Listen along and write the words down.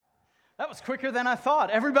That was quicker than I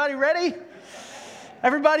thought. Everybody ready?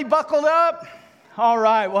 Everybody buckled up? All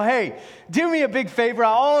right. Well, hey, do me a big favor. I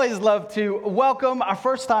always love to welcome our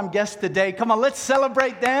first-time guests today. Come on, let's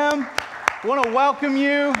celebrate them. I want to welcome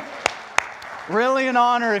you. Really an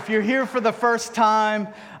honor if you're here for the first time.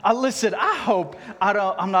 Listen, I hope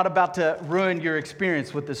I'm not about to ruin your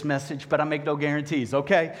experience with this message, but I make no guarantees,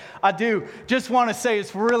 okay? I do just want to say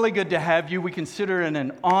it's really good to have you. We consider it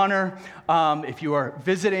an honor if you are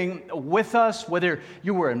visiting with us, whether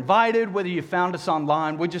you were invited, whether you found us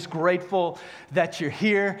online. We're just grateful that you're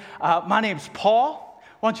here. My name's Paul.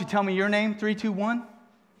 Why don't you tell me your name? 3, 2, 1.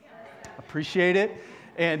 Appreciate it.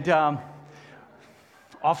 And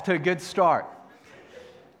off to a good start.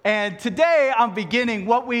 And today I'm beginning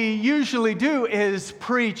what we usually do is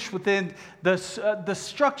preach within the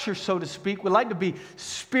structure, so to speak. We like to be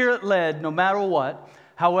spirit-led no matter what.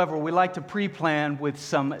 However, we like to pre-plan with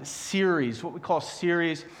some series, what we call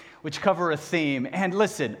series, which cover a theme. And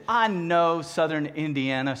listen, I know Southern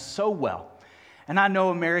Indiana so well, and I know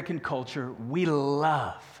American culture. We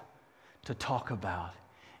love to talk about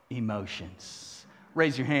emotions.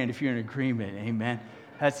 Raise your hand if you're in agreement, amen.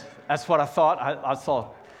 That's what I thought. I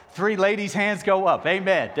saw 3 ladies' hands go up.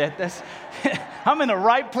 Amen. That's I'm in the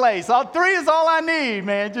right place. 3 is all I need,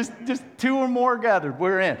 man. Just 2 or more gathered.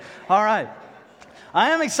 We're in. All right.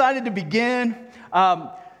 I am excited to begin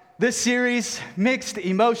this series, Mixed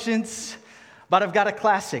Emotions, but I've got a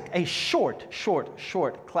classic, a short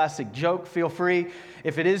classic joke. Feel free,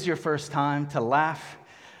 if it is your first time, to laugh,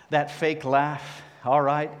 that fake laugh. All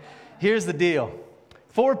right. Here's the deal.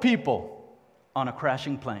 4 people on a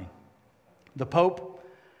crashing plane. The Pope,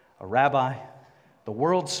 a rabbi, the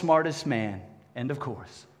world's smartest man, and of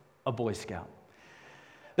course, a Boy Scout.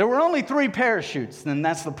 There were only 3 parachutes, and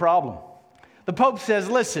that's the problem. The Pope says,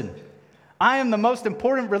 listen, I am the most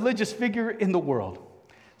important religious figure in the world.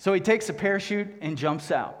 So he takes a parachute and jumps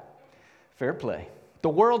out. Fair play. The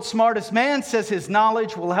world's smartest man says his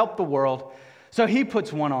knowledge will help the world. So he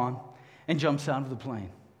puts one on and jumps out of the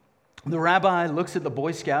plane. The rabbi looks at the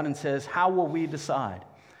Boy Scout and says, how will we decide?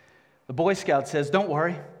 The Boy Scout says, don't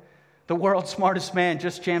worry. The world's smartest man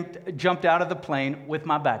just jumped out of the plane with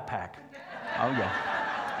my backpack. Oh, yeah.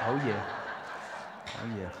 Oh, yeah. Oh,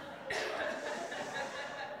 yeah.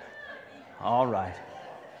 All right.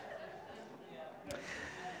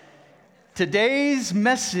 Today's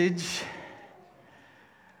message,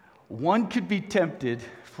 one could be tempted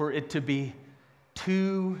for it to be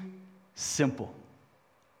too simple.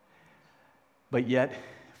 But yet,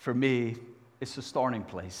 for me, it's the starting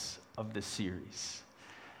place of this series.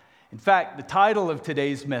 In fact, the title of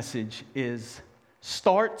today's message is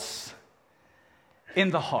Starts in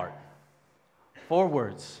the Heart. 4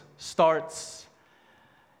 words. Starts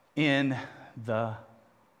in the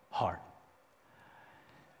heart.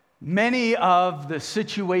 Many of the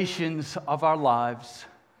situations of our lives,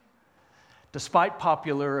 despite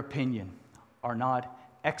popular opinion, are not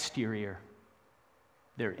exterior,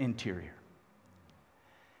 they're interior.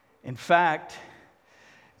 In fact,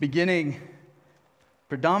 beginning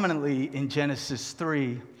predominantly in Genesis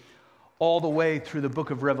 3, all the way through the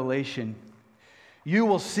book of Revelation, you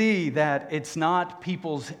will see that it's not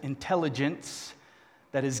people's intelligence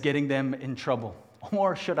that is getting them in trouble.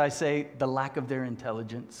 Or should I say, the lack of their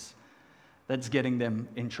intelligence that's getting them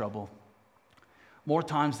in trouble. More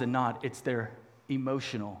times than not, it's their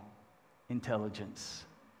emotional intelligence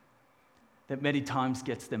that many times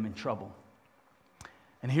gets them in trouble.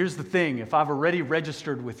 And here's the thing, if I've already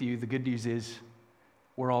registered with you, the good news is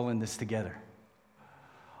we're all in this together.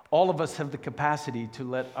 All of us have the capacity to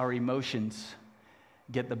let our emotions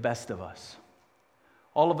get the best of us.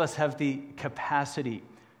 All of us have the capacity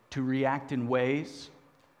to react in ways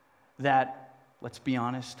that, let's be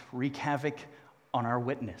honest, wreak havoc on our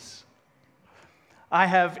witness. I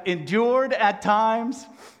have endured at times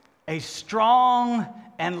a strong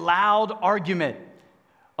and loud argument,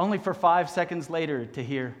 only for 5 seconds later to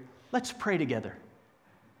hear, let's pray together,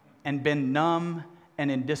 and been numb and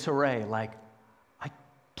in disarray, like, I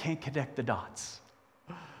can't connect the dots.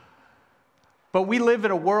 But we live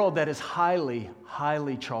in a world that is highly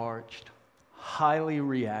charged, highly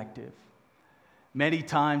reactive. Many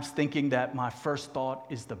times thinking that my first thought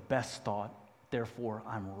is the best thought, therefore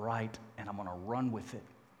I'm right and I'm going to run with it.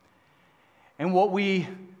 And what we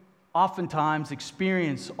oftentimes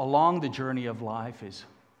experience along the journey of life is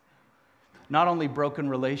not only broken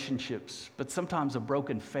relationships, but sometimes a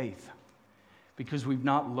broken faith. Because we've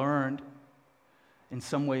not learned, in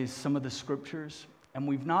some ways, some of the scriptures, and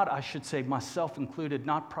we've not, I should say, myself included,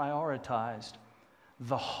 not prioritized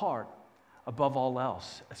the heart above all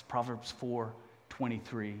else, as Proverbs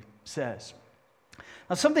 4:23 says.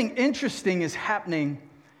 Now, something interesting is happening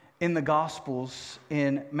in the Gospels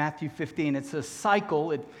in Matthew 15. It's a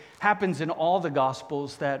cycle. It happens in all the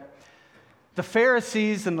Gospels that the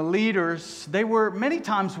Pharisees and the leaders, they were many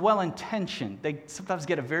times well-intentioned. They sometimes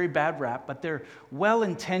get a very bad rap, but they're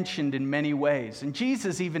well-intentioned in many ways. And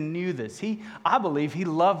Jesus even knew this. I believe he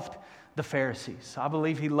loved the Pharisees. I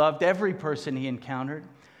believe he loved every person he encountered.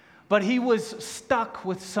 But he was stuck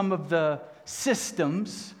with some of the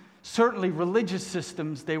systems, certainly religious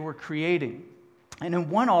systems they were creating. And in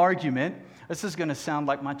one argument, this is going to sound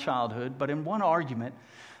like my childhood, but in one argument,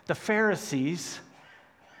 the Pharisees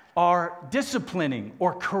are disciplining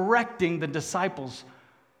or correcting the disciples.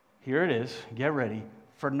 Here it is, get ready,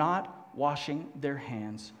 for not washing their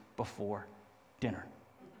hands before dinner.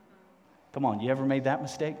 Come on, you ever made that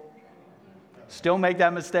mistake? Still make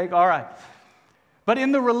that mistake? All right. But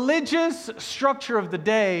in the religious structure of the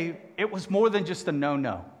day, it was more than just a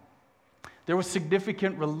no-no. There was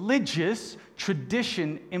significant religious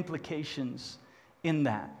tradition implications in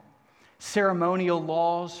that. Ceremonial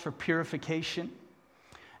laws for purification.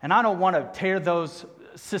 And I don't want to tear those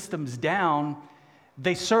systems down.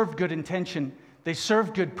 They served good intention. They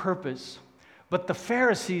served good purpose. But the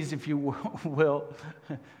Pharisees, if you will,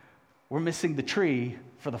 were missing the tree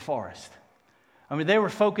for the forest. I mean, they were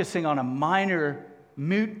focusing on a minor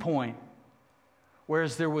moot point,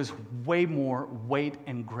 whereas there was way more weight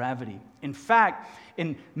and gravity. In fact,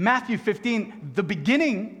 in Matthew 15, the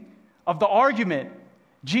beginning of the argument,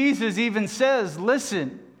 Jesus even says,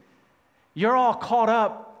 listen, you're all caught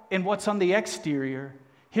up in what's on the exterior.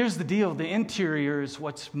 Here's the deal, the interior is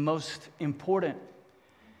what's most important.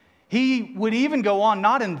 He would even go on,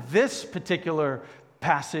 not in this particular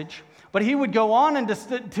passage, but he would go on and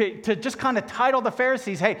to just kind of title the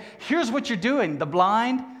Pharisees, hey, here's what you're doing, the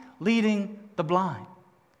blind leading the blind.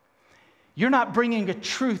 You're not bringing a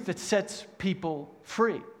truth that sets people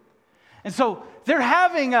free. And so they're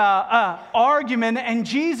having an argument, and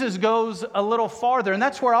Jesus goes a little farther. And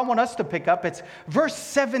that's where I want us to pick up. It's verse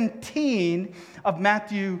 17 of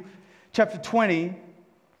Matthew chapter 20.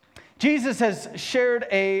 Jesus has shared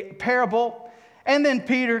a parable, and then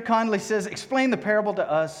Peter kindly says, explain the parable to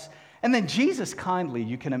us. And then Jesus kindly,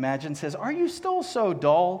 you can imagine, says, are you still so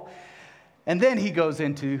dull? And then he goes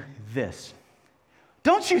into this.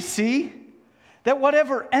 Don't you see that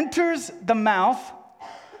whatever enters the mouth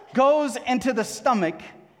goes into the stomach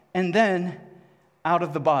and then out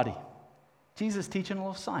of the body? Jesus teaching a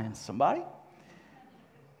little science, somebody.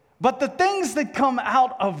 But the things that come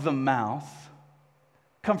out of the mouth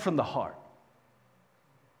come from the heart.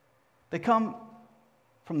 They come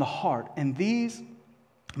from the heart, and these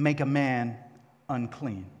make a man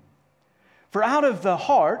unclean. For out of the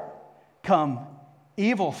heart come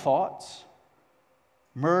evil thoughts,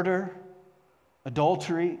 murder,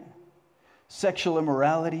 adultery, sexual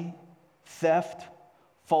immorality, theft,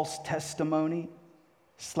 false testimony,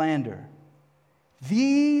 slander.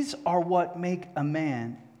 These are what make a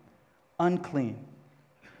man unclean.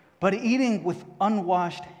 But eating with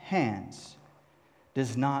unwashed hands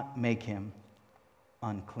does not make him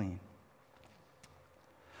unclean.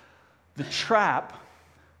 The trap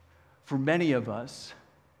for many of us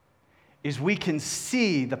is we can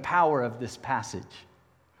see the power of this passage.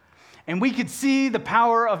 And we could see the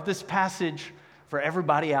power of this passage for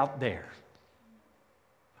everybody out there.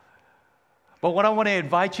 But what I want to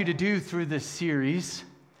invite you to do through this series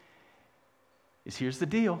is, here's the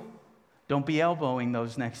deal. Don't be elbowing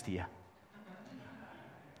those next to you.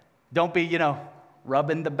 Don't be,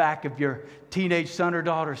 rubbing the back of your teenage son or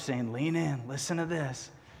daughter saying, lean in, listen to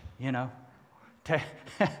this.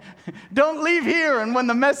 Don't leave here, and when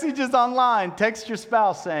the message is online, text your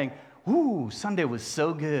spouse saying, ooh, Sunday was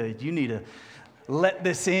so good. You need to let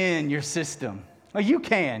this in your system. Well, you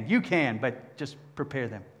can, but just prepare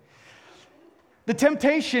them. The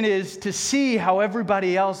temptation is to see how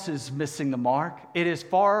everybody else is missing the mark. It is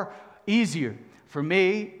far easier for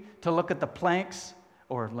me to look at the planks,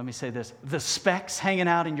 or let me say this, the specks hanging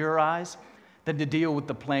out in your eyes, than to deal with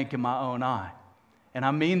the plank in my own eye. And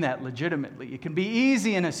I mean that legitimately. It can be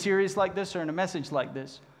easy in a series like this or in a message like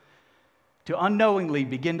this to unknowingly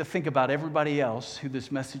begin to think about everybody else who this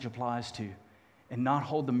message applies to and not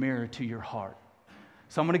hold the mirror to your heart.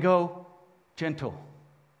 So I'm going to go gentle.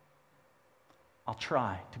 I'll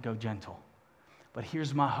try to go gentle. But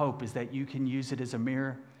here's my hope, is that you can use it as a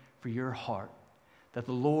mirror for your heart, that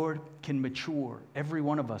the Lord can mature every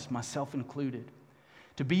one of us, myself included,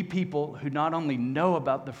 to be people who not only know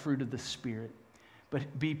about the fruit of the Spirit,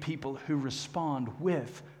 but be people who respond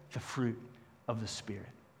with the fruit of the Spirit.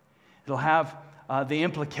 It'll have the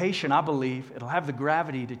implication, I believe, it'll have the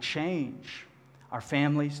gravity to change our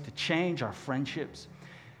families, to change our friendships,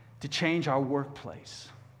 to change our workplace.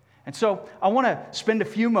 And so I want to spend a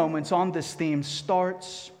few moments on this theme,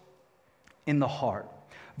 starts in the heart.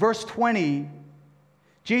 Verse 20,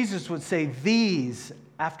 Jesus would say these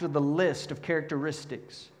after the list of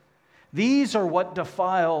characteristics. These are what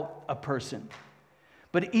defile a person,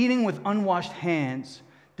 but eating with unwashed hands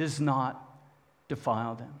does not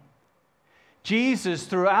defile them. Jesus,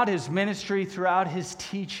 throughout his ministry, throughout his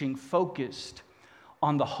teaching, focused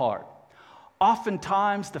on the heart.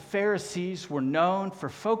 Oftentimes, the Pharisees were known for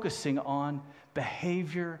focusing on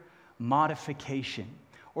behavior modification.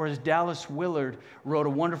 Or as Dallas Willard wrote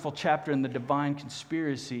a wonderful chapter in The Divine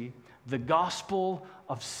Conspiracy, the gospel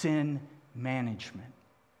of sin management.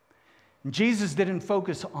 And Jesus didn't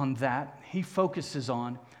focus on that. He focuses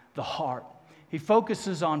on the heart. He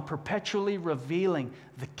focuses on perpetually revealing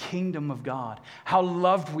the kingdom of God, how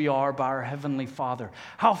loved we are by our Heavenly Father,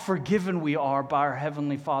 how forgiven we are by our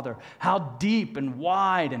Heavenly Father, how deep and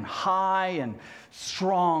wide and high and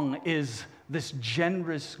strong is this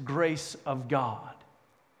generous grace of God.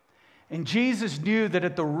 And Jesus knew that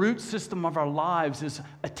at the root system of our lives is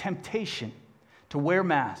a temptation to wear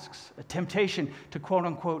masks, a temptation to quote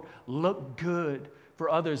unquote look good for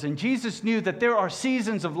others. And Jesus knew that there are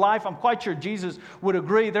seasons of life, I'm quite sure Jesus would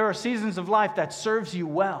agree, there are seasons of life that serves you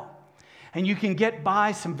well. And you can get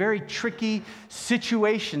by some very tricky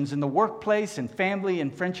situations in the workplace and family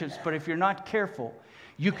and friendships, but if you're not careful,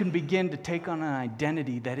 you can begin to take on an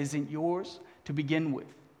identity that isn't yours to begin with.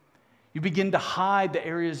 You begin to hide the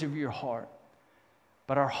areas of your heart.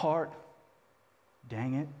 But our heart,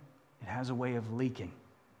 dang it, it has a way of leaking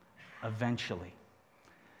eventually.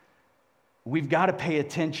 We've got to pay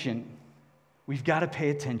attention. We've got to pay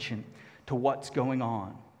attention to what's going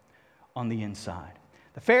on the inside.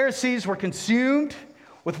 The Pharisees were consumed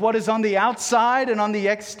with what is on the outside and on the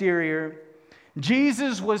exterior.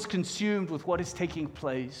 Jesus was consumed with what is taking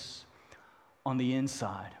place on the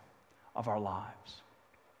inside of our lives.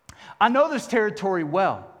 I know this territory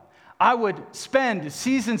well. I would spend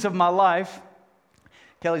seasons of my life.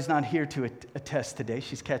 Kelly's not here to attest today.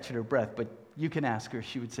 She's catching her breath, but you can ask her.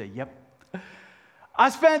 She would say, yep. I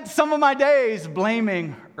spent some of my days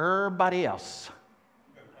blaming everybody else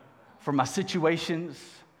for my situations.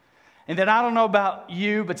 And then I don't know about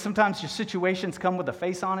you, but sometimes your situations come with a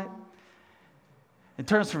face on it. It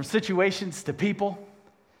turns from situations to people.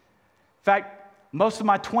 In fact, most of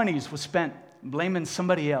my 20s was spent blaming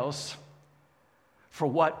somebody else for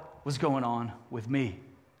what was going on with me.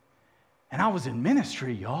 And I was in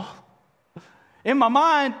ministry, y'all. In my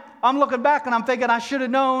mind, I'm looking back and I'm thinking I should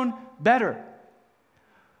have known better.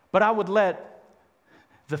 But I would let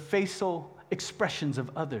the facial expressions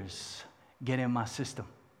of others get in my system.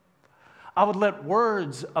 I would let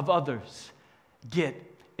words of others get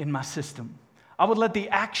in my system. I would let the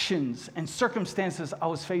actions and circumstances I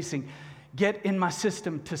was facing get in my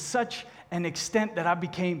system to such an extent that I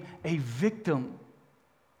became a victim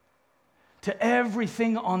to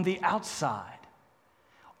everything on the outside.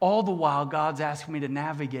 All the while, God's asking me to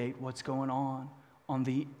navigate what's going on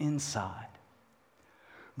the inside.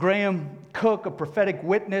 Graham Cook, a prophetic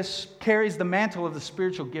witness, carries the mantle of the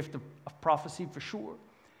spiritual gift of prophecy for sure.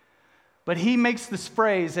 But he makes this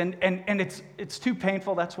phrase, and it's too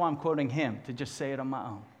painful, that's why I'm quoting him, to just say it on my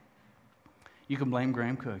own. You can blame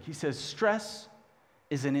Graham Cook. He says, stress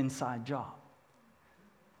is an inside job.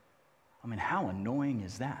 I mean, how annoying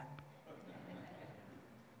is that?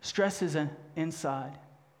 Stress is an inside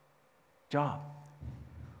job.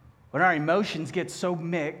 When our emotions get so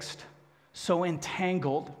mixed, so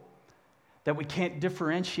entangled, that we can't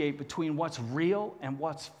differentiate between what's real and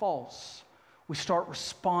what's false, we start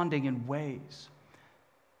responding in ways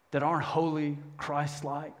that aren't holy,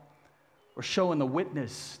 Christ-like, or showing the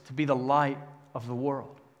witness to be the light of the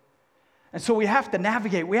world. And so we have to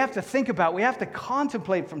navigate, we have to think about, we have to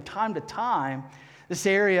contemplate from time to time this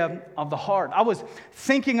area of the heart. I was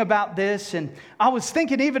thinking about this, and I was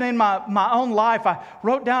thinking even in my own life, I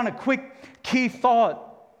wrote down a quick key thought,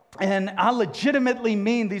 and I legitimately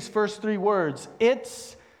mean these first three words.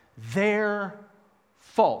 It's their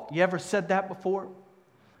fault. You ever said that before?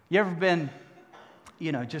 You ever been,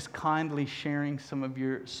 just kindly sharing some of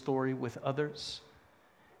your story with others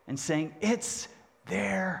and saying, it's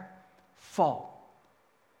their fault?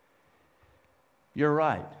 You're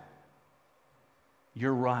right.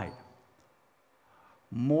 You're right.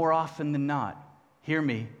 More often than not, hear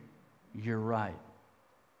me, you're right.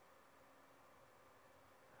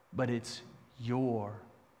 But it's your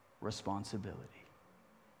responsibility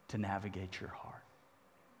to navigate your heart.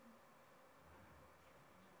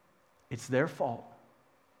 It's their fault,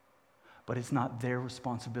 but it's not their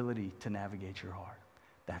responsibility to navigate your heart.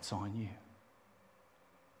 That's on you.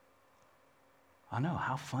 I know,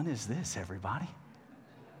 how fun is this, everybody?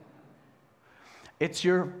 It's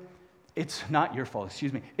not your fault,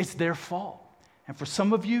 it's their fault. And for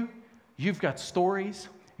some of you, you've got stories,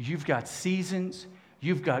 you've got seasons,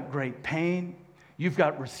 you've got great pain, you've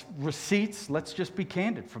got receipts, let's just be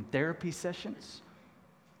candid, from therapy sessions.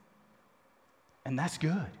 And that's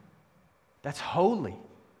good. That's holy.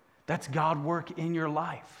 That's God work in your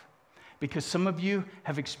life. Because some of you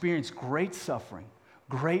have experienced great suffering,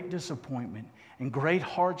 great disappointment, and great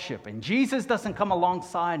hardship. And Jesus doesn't come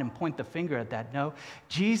alongside and point the finger at that. No,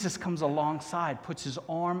 Jesus comes alongside, puts his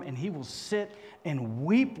arm, and he will sit and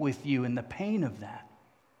weep with you in the pain of that.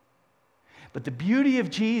 But the beauty of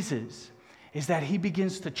Jesus is that he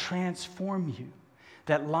begins to transform you.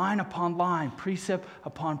 That line upon line, precept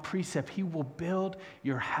upon precept, he will build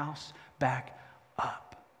your house back up.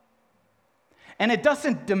 And it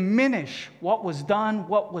doesn't diminish what was done,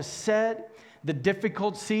 what was said, the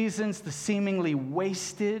difficult seasons, the seemingly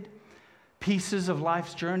wasted pieces of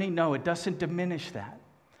life's journey. No, it doesn't diminish that.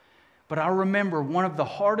 But I remember one of the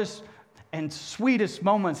hardest and sweetest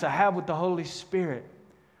moments I had with the Holy Spirit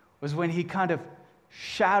was when he kind of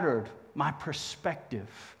shattered my perspective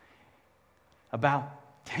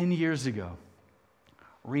about 10 years ago,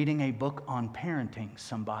 reading a book on parenting,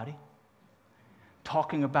 somebody,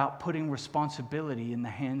 talking about putting responsibility in the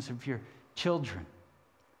hands of your children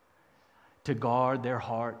to guard their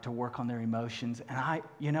heart, to work on their emotions. And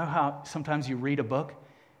you know how sometimes you read a book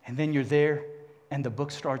and then you're there and the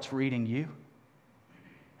book starts reading you?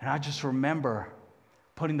 And I just remember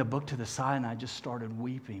putting the book to the side and I just started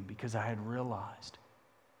weeping because I had realized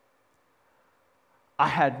I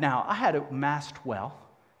had it masked well,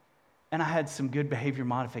 and I had some good behavior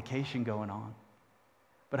modification going on.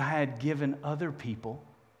 But I had given other people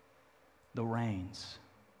the reins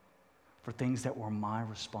for things that were my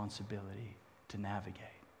responsibility to navigate.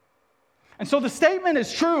 And so the statement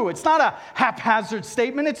is true. It's not a haphazard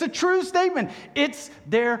statement. It's a true statement. It's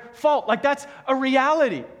their fault. Like, that's a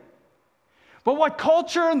reality. But what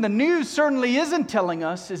culture and the news certainly isn't telling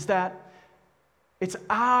us is that it's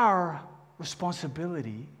our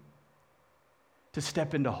responsibility to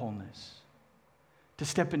step into wholeness, to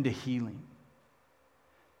step into healing,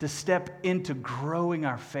 to step into growing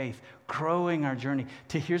our faith, growing our journey,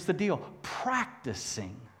 to, here's the deal,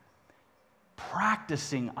 practicing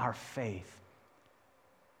our faith.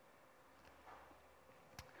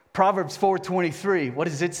 Proverbs 4:23, what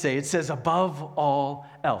does it say? It says, above all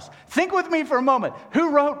else. Think with me for a moment. Who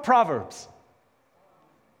wrote Proverbs?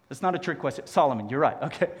 It's not a trick question. Solomon, you're right.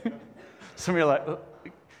 Okay. Some of you are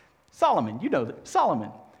like, Solomon, you know that. Solomon.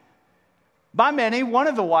 By many, one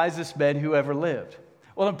of the wisest men who ever lived.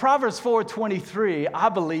 Well, in Proverbs 4:23, I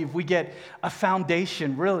believe we get a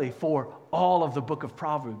foundation really for all of the book of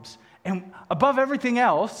Proverbs. And above everything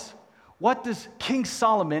else, what does King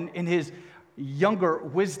Solomon, in his younger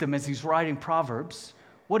wisdom as he's writing Proverbs,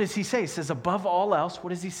 what does he say? He says, above all else, what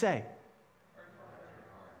does he say?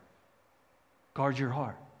 Guard your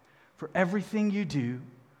heart. For everything you do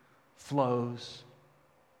flows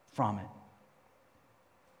from it.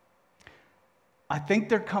 I think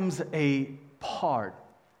there comes a part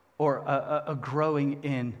or a growing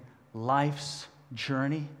in life's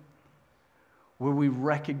journey where we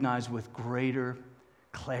recognize with greater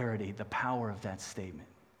clarity the power of that statement.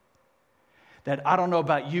 That I don't know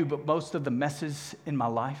about you, but most of the messes in my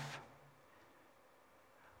life,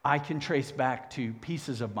 I can trace back to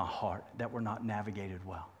pieces of my heart that were not navigated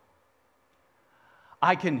well.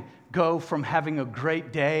 I can go from having a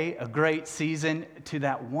great day, a great season, to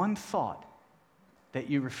that one thought that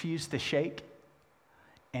you refuse to shake,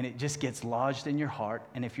 and it just gets lodged in your heart.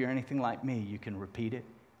 And if you're anything like me, you can repeat it,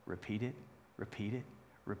 repeat it, repeat it,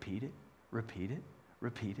 repeat it, repeat it,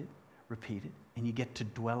 repeat it, repeat it, and you get to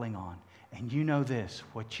dwelling on. And you know this,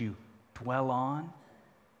 what you dwell on,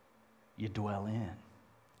 you dwell in.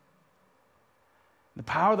 The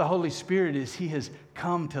power of the Holy Spirit is He has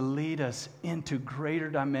come to lead us into greater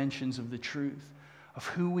dimensions of the truth of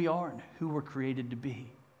who we are and who we're created to be.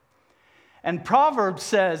 And Proverbs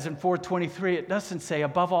says in 4:23, it doesn't say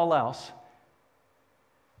above all else,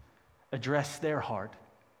 address their heart,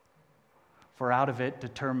 for out of it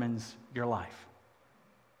determines your life.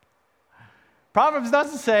 Proverbs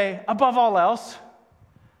doesn't say above all else,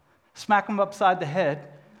 smack them upside the head,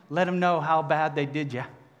 let them know how bad they did you,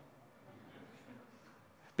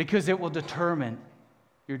 because it will determine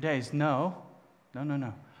your days. No.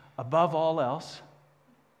 Above all else,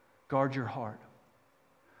 guard your heart.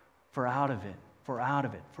 For out of it,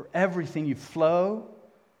 for everything you flow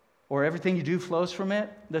or everything you do flows from it,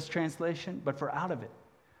 this translation, but for out of it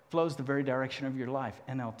flows the very direction of your life,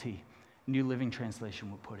 NLT, New Living Translation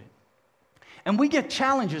will put it. And we get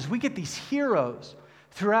challenges, we get these heroes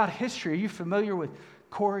throughout history. Are you familiar with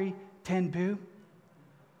Corrie ten Boom?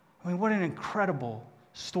 I mean, what an incredible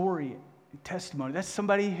story and testimony. That's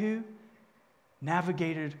somebody who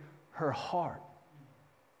navigated her heart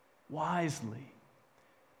wisely.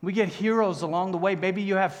 We get heroes along the way. Maybe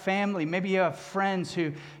you have family, maybe you have friends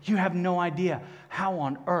who you have no idea how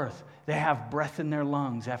on earth they have breath in their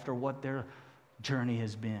lungs after what their journey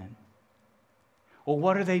has been. Well,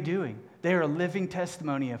 what are they doing? They are a living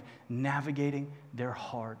testimony of navigating their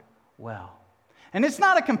heart well. And it's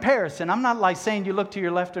not a comparison. I'm not like saying you look to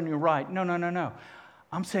your left and your right. No.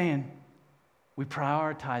 I'm saying we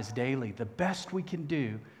prioritize daily the best we can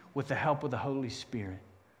do with the help of the Holy Spirit.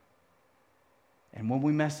 And when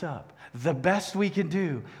we mess up, the best we can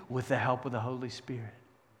do with the help of the Holy Spirit.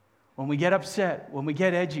 When we get upset, when we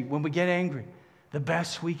get edgy, when we get angry, the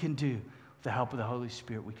best we can do with the help of the Holy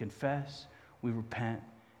Spirit, we confess, we repent,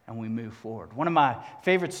 and we move forward. One of my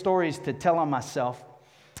favorite stories to tell on myself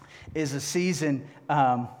is a season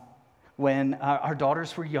when our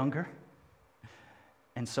daughters were younger,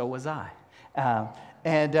 and so was I.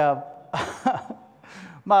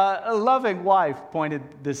 My loving wife pointed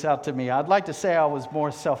this out to me. I'd like to say I was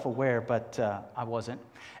more self-aware, but I wasn't.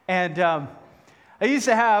 And I used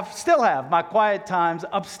to still have my quiet times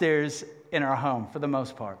upstairs in our home for the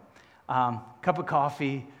most part. Cup of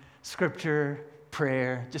coffee, scripture,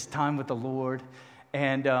 prayer, just time with the Lord.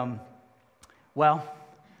 And,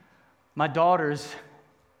 my daughters,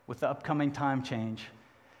 with the upcoming time change,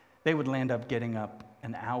 they would land up getting up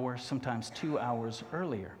an hour, sometimes 2 hours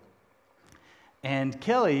earlier. And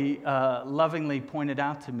Kelly lovingly pointed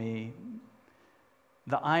out to me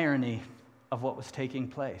the irony of what was taking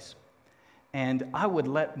place. And I would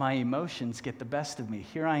let my emotions get the best of me.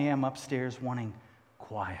 Here I am upstairs wanting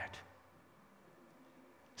quiet,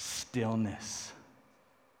 stillness,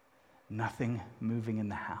 nothing moving in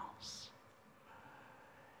the house.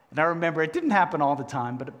 And I remember it didn't happen all the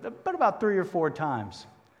time, but about 3 or 4 times,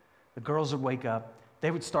 the girls would wake up,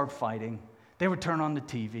 they would start fighting, they would turn on the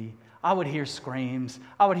TV. I would hear screams.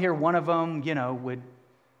 I would hear one of them, would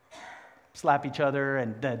slap each other,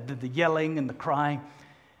 and the yelling and the crying.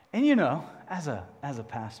 And as a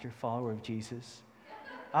pastor, follower of Jesus,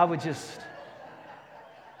 I would just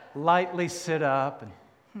lightly sit up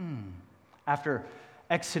and after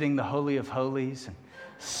exiting the Holy of Holies and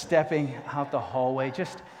stepping out the hallway,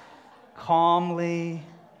 just calmly,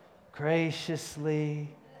 graciously.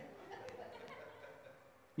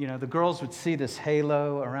 The girls would see this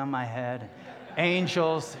halo around my head.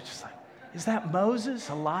 Angels, they're just like, is that Moses,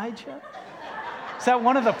 Elijah? Is that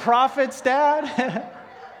one of the prophets, Dad?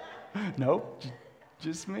 Nope,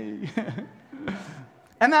 just me.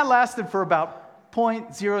 And that lasted for about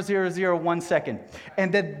 0.0001 second.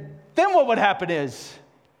 And then what would happen is,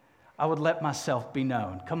 I would let myself be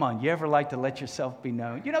known. Come on, you ever like to let yourself be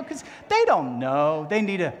known? Because they don't know. They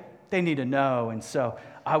need to know. And so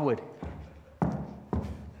I would,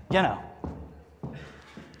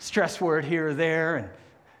 stress word here or there, and,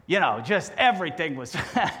 just everything was,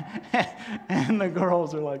 and the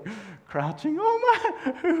girls are like crouching, oh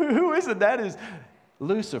my, who is it? That is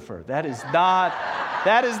Lucifer. That is not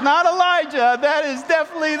Elijah. That is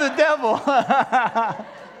definitely the devil.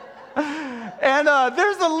 And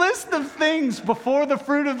there's a list of things before the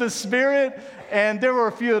fruit of the Spirit, and there were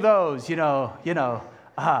a few of those,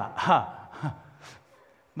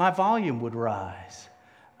 my volume would rise.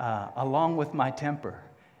 Along with my temper.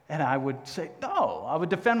 And I would say, no, I would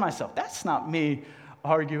defend myself. That's not me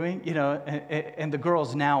arguing, and the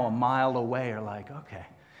girls now a mile away are like, okay,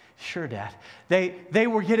 sure, Dad. They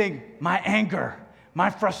were getting my anger, my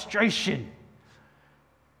frustration.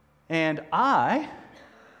 And I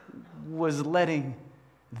was letting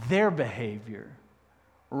their behavior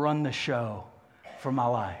run the show for my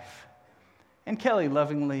life. And Kelly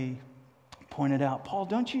lovingly pointed out, Paul,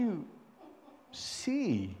 don't you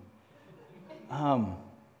see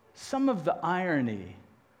some of the irony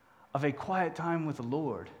of a quiet time with the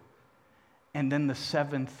Lord and then the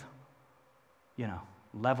 7th,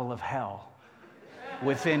 level of hell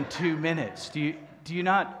within 2 minutes? Do you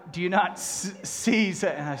not see?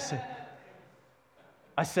 And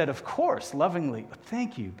I said, of course, lovingly.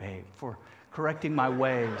 Thank you, babe, for correcting my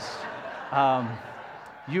ways.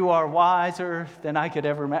 You are wiser than I could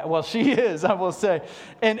ever imagine. Well, she is, I will say.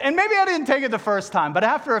 And maybe I didn't take it the first time, but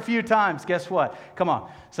after a few times, guess what? Come on,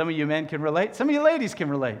 some of you men can relate. Some of you ladies can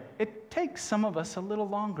relate. It takes some of us a little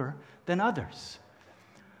longer than others.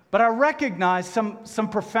 But I recognize some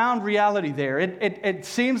profound reality there. It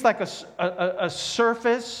seems like a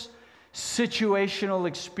surface situational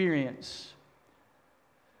experience.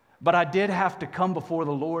 But I did have to come before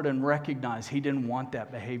the Lord and recognize He didn't want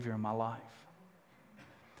that behavior in my life.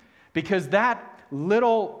 Because that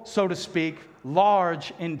little, so to speak,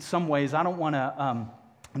 large in some ways, I don't want to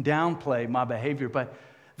downplay my behavior, but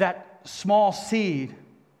that small seed,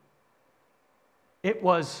 it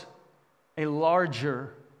was a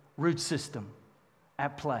larger root system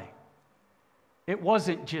at play. It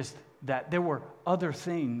wasn't just that. There were other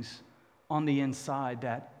things on the inside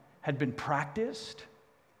that had been practiced.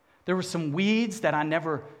 There were some weeds that I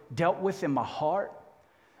never dealt with in my heart.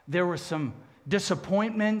 There were some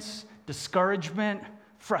disappointments, discouragement,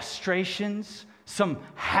 frustrations, some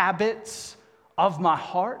habits of my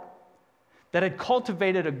heart that had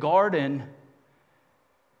cultivated a garden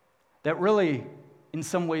that really, in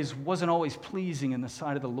some ways, wasn't always pleasing in the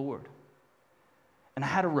sight of the Lord. And I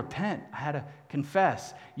had to repent. I had to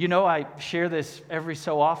confess. You know, I share this every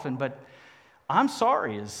so often, but I'm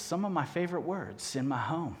sorry is some of my favorite words in my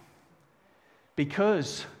home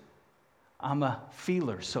because I'm a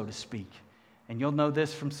feeler, so to speak. And you'll know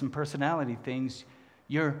this from some personality things.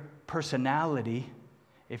 Your personality,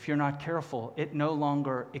 if you're not careful, it no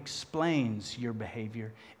longer explains your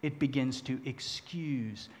behavior. It begins to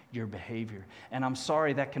excuse your behavior. And I'm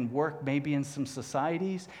sorry, that can work maybe in some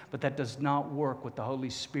societies, but that does not work with the Holy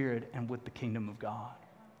Spirit and with the kingdom of God.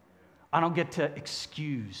 I don't get to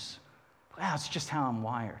excuse. Wow, it's just how I'm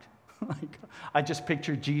wired. I just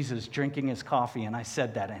pictured Jesus drinking his coffee, and I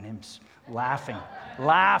said that, and him laughing.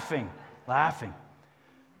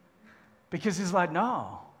 Because he's like,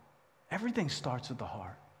 no, everything starts with the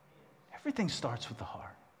heart. Everything starts with the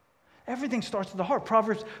heart. Everything starts with the heart.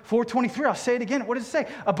 Proverbs 4:23, I'll say it again. What does it say?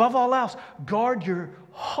 Above all else, guard your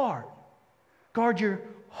heart. Guard your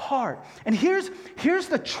heart. And here's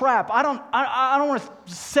the trap. I don't want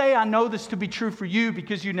to say I know this to be true for you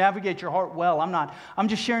because you navigate your heart well. I'm not. I'm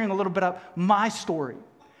just sharing a little bit of my story.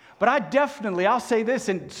 But I'll say this,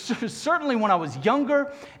 and certainly when I was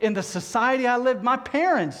younger, in the society I lived, my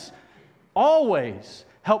parents always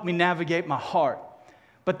helped me navigate my heart.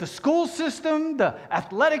 But the school system, the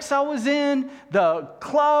athletics I was in, the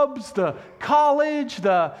clubs, the college,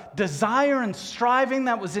 the desire and striving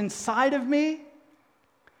that was inside of me,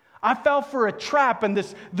 I fell for a trap, and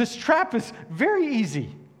this trap is very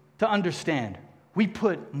easy to understand. We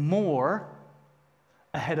put more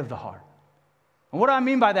ahead of the heart. And what do I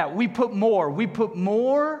mean by that? We put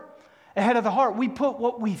more ahead of the heart. We put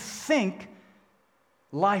what we think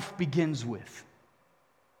life begins with.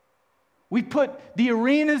 We put the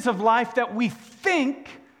arenas of life that we think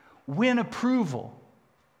win approval.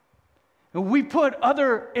 And we put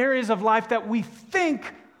other areas of life that we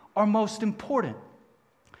think are most important.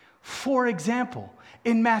 For example,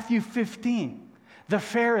 in Matthew 15, the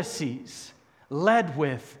Pharisees led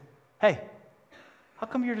with, hey, how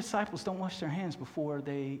come your disciples don't wash their hands before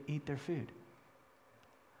they eat their food?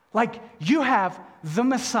 Like, you have the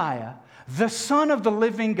Messiah, the Son of the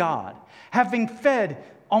living God, having fed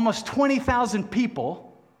almost 20,000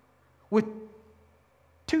 people with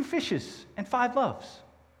 2 fishes and 5 loaves.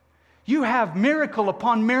 You have miracle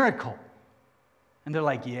upon miracle. And they're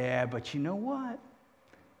like, yeah, but you know what?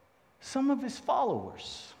 Some of his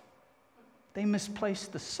followers, they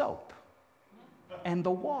misplaced the soap and the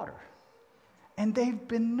water. And they've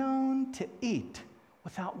been known to eat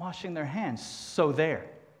without washing their hands. So there.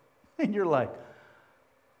 And you're like,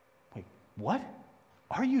 wait, what?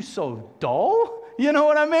 Are you so dull? You know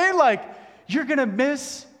what I mean? Like, you're going to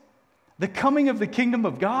miss the coming of the kingdom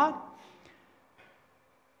of God?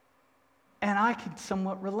 And I can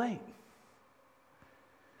somewhat relate.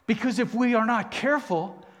 Because if we are not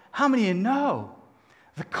careful, how many of you know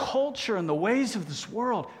the culture and the ways of this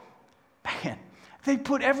world, man, they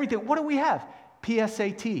put everything. What do we have?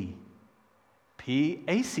 PSAT,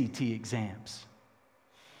 PACT exams.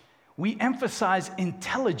 We emphasize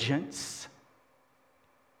intelligence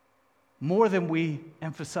more than we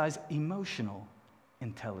emphasize emotional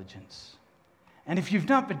intelligence. And if you've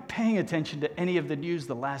not been paying attention to any of the news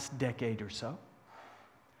the last decade or so,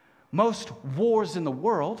 most wars in the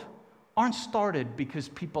world aren't started because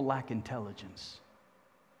people lack intelligence.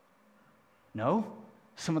 No,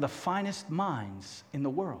 some of the finest minds in the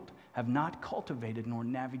world have not cultivated nor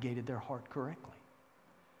navigated their heart correctly.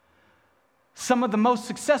 Some of the most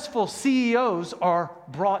successful CEOs are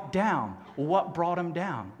brought down. What brought them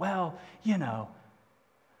down? Well, you know,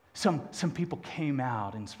 some people came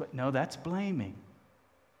out and said, no, that's blaming.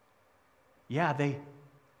 Yeah, they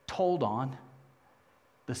told on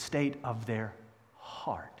the state of their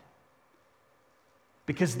heart.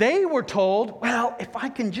 Because they were told, well, if I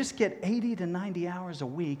can just get 80 to 90 hours a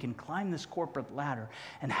week and climb this corporate ladder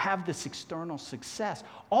and have this external success,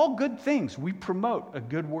 all good things. We promote a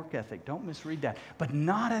good work ethic. Don't misread that. But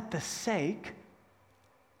not at the sake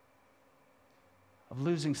of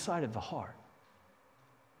losing sight of the heart.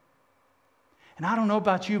 And I don't know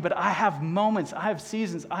about you, but I have moments, I have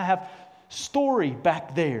seasons, I have story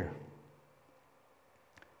back there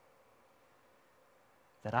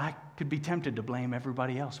that I could be tempted to blame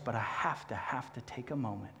everybody else, but I have to take a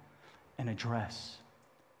moment and address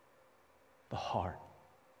the heart.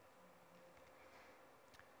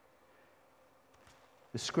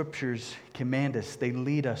 The scriptures command us, they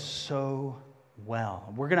lead us so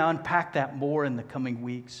well. We're going to unpack that more in the coming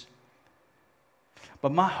weeks.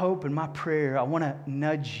 But my hope and my prayer, I want to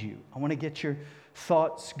nudge you. I want to get your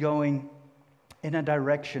thoughts going in a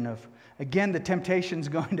direction of, again, the temptation's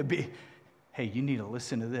going to be, hey, you need to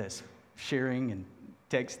listen to this. Sharing and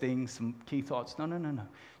texting some key thoughts. No.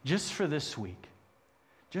 Just for this week,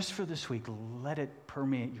 let it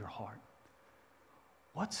permeate your heart.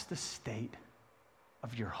 What's the state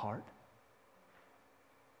of your heart?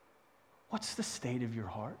 What's the state of your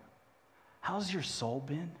heart? How's your soul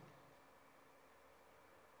been?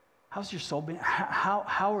 How's your soul been?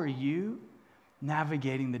 How are you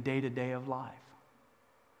navigating the day-to-day of life?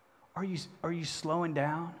 Are you slowing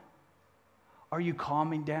down? Are you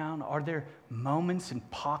calming down? Are there moments and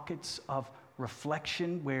pockets of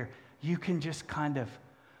reflection where you can just kind of,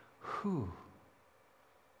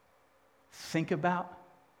 think about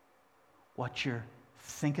what you're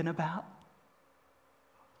thinking about,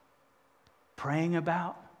 praying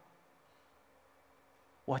about,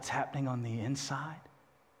 what's happening on the inside,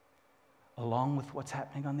 along with what's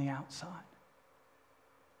happening on the outside?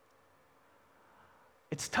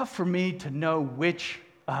 It's tough for me to know which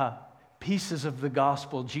pieces of the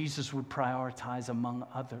gospel Jesus would prioritize among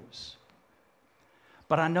others.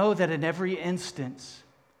 But I know that in every instance,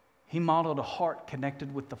 he modeled a heart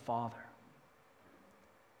connected with the Father.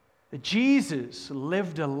 That Jesus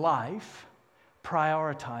lived a life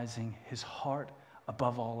prioritizing his heart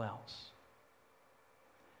above all else.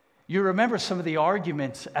 You remember some of the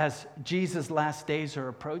arguments as Jesus' last days are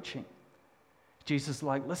approaching. Jesus is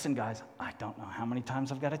like, listen, guys, I don't know how many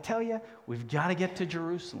times I've got to tell you, we've got to get to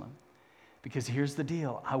Jerusalem. Because here's the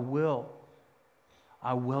deal, I will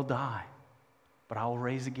die, but I will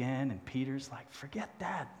raise again. And Peter's like, forget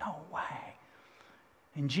that, no way.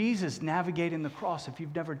 And Jesus navigating the cross, if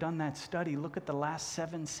you've never done that study, look at the last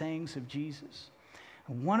 7 sayings of Jesus.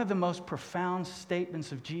 And one of the most profound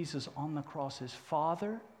statements of Jesus on the cross is,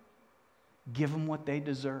 Father, give them what they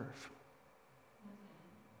deserve.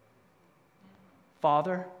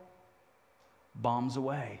 Father, bombs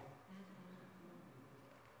away.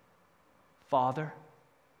 Father,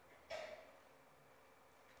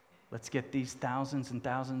 let's get these thousands and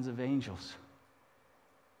thousands of angels.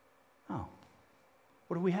 Oh,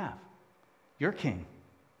 what do we have? Your king,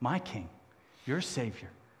 my king, your Savior,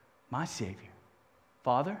 my Savior.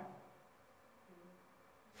 Father,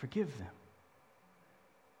 forgive them,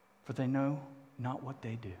 for they know not what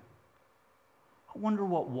they do. I wonder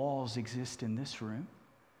what walls exist in this room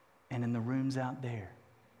and in the rooms out there.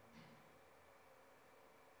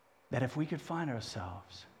 That if we could find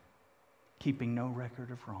ourselves keeping no record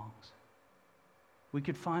of wrongs, we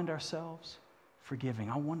could find ourselves forgiving.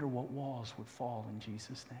 I wonder what walls would fall in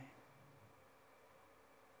Jesus' name.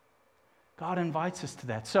 God invites us to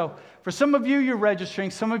that. So for some of you, you're registering.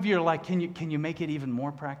 Some of you are like, can you make it even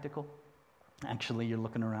more practical? Actually, you're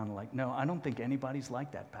looking around like, no, I don't think anybody's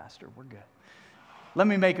like that, Pastor. We're good. Let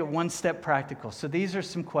me make it one step practical. So these are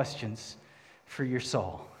some questions for your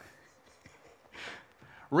soul.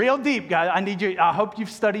 Real deep, guys. I hope you've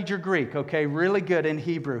studied your Greek, okay? Really good in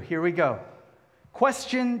Hebrew. Here we go.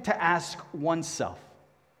 Question to ask oneself.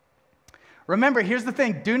 Remember, here's the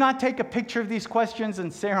thing. Do not take a picture of these questions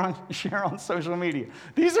and share on social media.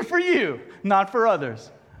 These are for you, not for others.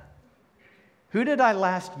 Who did I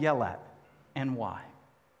last yell at and why?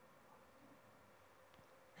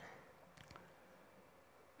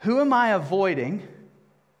 Who am I avoiding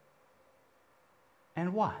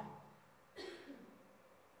and why?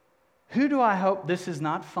 Who do I hope, this is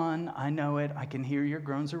not fun, I know it, I can hear your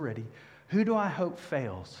groans already. Who do I hope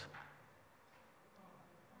fails?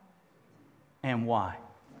 And why?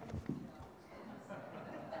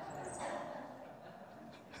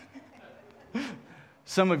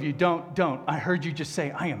 Some of you don't. I heard you just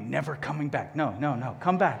say, I am never coming back. No,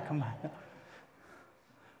 come back.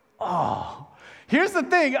 Oh, here's the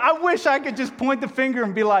thing. I wish I could just point the finger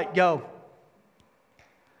and be like, yo,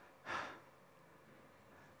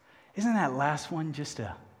 isn't that last one just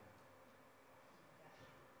a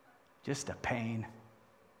just a pain?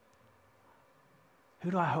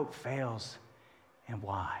 Who do I hope fails and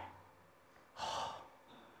why?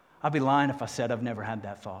 I'd be lying if I said I've never had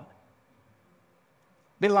that thought.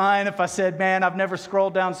 Be lying if I said, man, I've never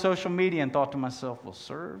scrolled down social media and thought to myself, well,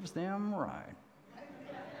 serves them right.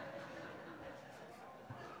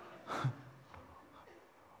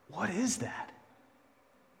 What is that?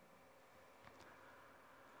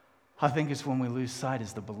 I think it's when we lose sight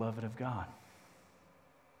as the beloved of God.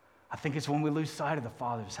 I think it's when we lose sight of the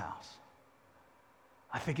Father's house.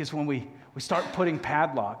 I think it's when we start putting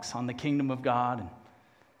padlocks on the kingdom of God and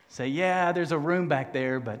say, yeah, there's a room back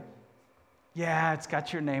there, but yeah, it's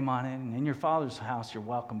got your name on it, and in your Father's house, you're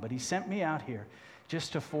welcome. But He sent me out here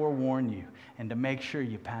just to forewarn you and to make sure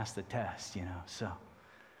you pass the test, So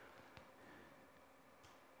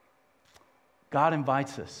God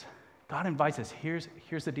invites us. God invites us. Here's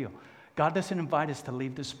the deal. God doesn't invite us to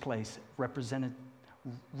leave this place representatives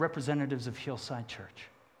of Hillside Church.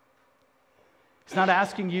 He's not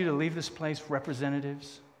asking you to leave this place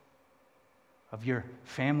representatives of your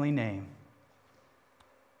family name.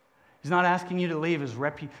 He's not asking you to leave as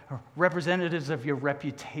representatives of your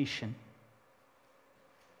reputation.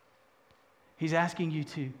 He's asking you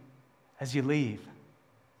to, as you leave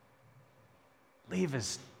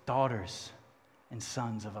as daughters and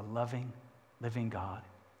sons of a loving, living God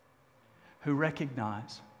who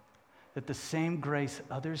recognize that the same grace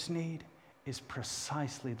others need is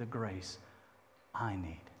precisely the grace I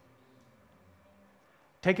need.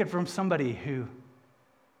 Take it from somebody who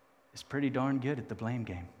is pretty darn good at the blame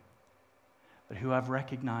game, but who I've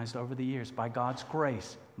recognized over the years by God's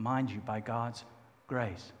grace, mind you, by God's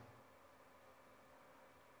grace.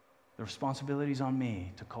 The responsibility is on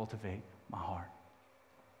me to cultivate my heart.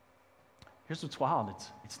 Here's what's wild.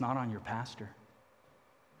 It's not on your pastor.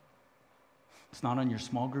 It's not on your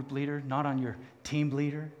small group leader, not on your team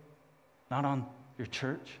leader, not on your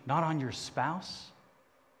church, not on your spouse.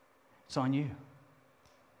 It's on you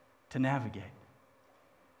to navigate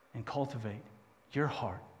and cultivate your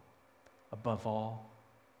heart above all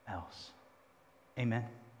else. Amen.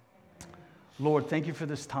 Lord, thank you for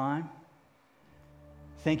this time.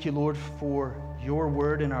 Thank you, Lord, for your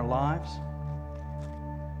word in our lives.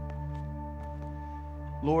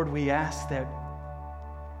 Lord, we ask that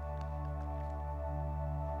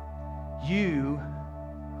you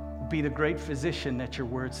be the great physician that your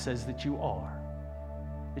word says that you are,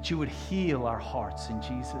 that you would heal our hearts in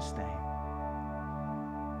Jesus' name,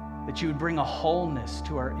 that you would bring a wholeness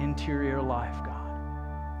to our interior life, God.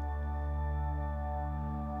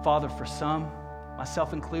 Father, for some,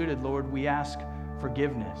 myself included, Lord, we ask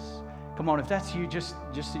forgiveness. Come on, if that's you, just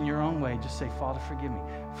in your own way, just say, Father, forgive me.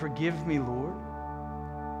 Forgive me, Lord.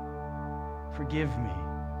 Forgive me.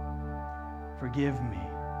 Forgive me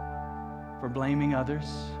for blaming others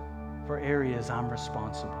for areas I'm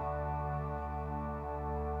responsible.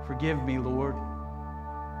 Forgive me, Lord,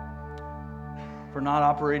 for not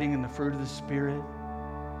operating in the fruit of the Spirit.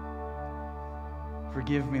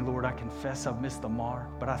 Forgive me, Lord, I confess I've missed the mark,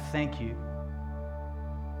 but I thank you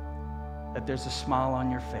that there's a smile on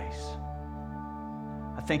your face.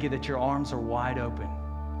 I thank you that your arms are wide open,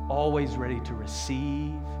 always ready to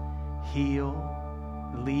receive, heal,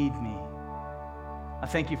 lead me. I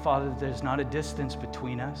thank you, Father, that there's not a distance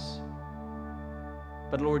between us.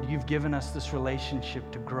 But Lord, you've given us this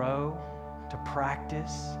relationship to grow, to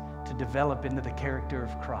practice, to develop into the character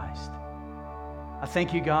of Christ. I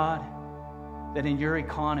thank you, God, that in your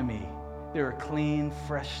economy, there are clean,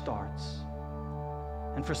 fresh starts.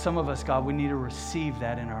 And for some of us, God, we need to receive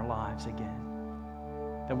that in our lives again.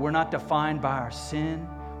 That we're not defined by our sin,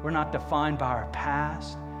 we're not defined by our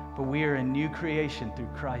past, but we are a new creation through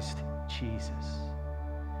Christ Jesus.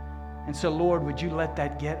 And so, Lord, would you let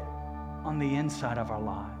that get on the inside of our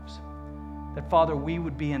lives? That, Father, we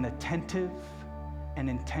would be an attentive and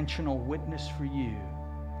intentional witness for you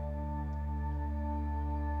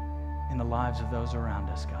in the lives of those around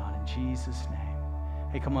us, God, in Jesus' name.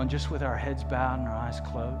 Hey, come on, just with our heads bowed and our eyes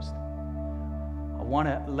closed, I want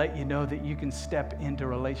to let you know that you can step into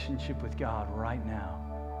relationship with God right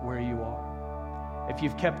now, where you are. If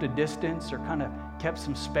you've kept a distance or kind of kept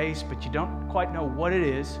some space, but you don't quite know what it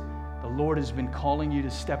is, the Lord has been calling you to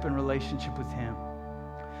step in relationship with Him.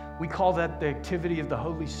 We call that the activity of the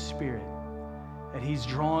Holy Spirit, that He's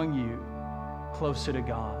drawing you closer to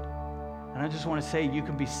God. And I just want to say you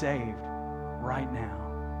can be saved right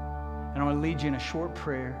now. And I want to lead you in a short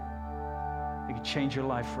prayer that can change your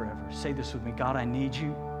life forever. Say this with me. God, I need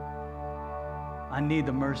you. I need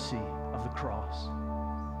the mercy of the cross.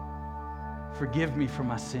 Forgive me for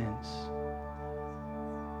my sins.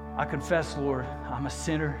 I confess, Lord, I'm a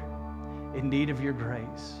sinner in need of your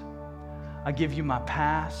grace. I give you my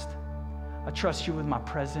past. I trust you with my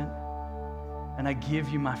present. And I give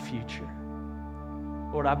you my future.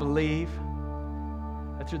 Lord, I believe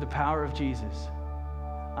that through the power of Jesus,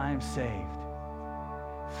 I am saved.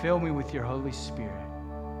 Fill me with your Holy Spirit.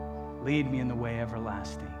 Lead me in the way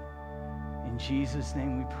everlasting. In Jesus'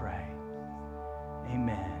 name we pray.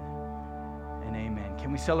 Amen and amen.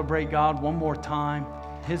 Can we celebrate God one more time?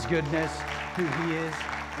 His goodness, who he is.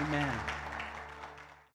 Amen.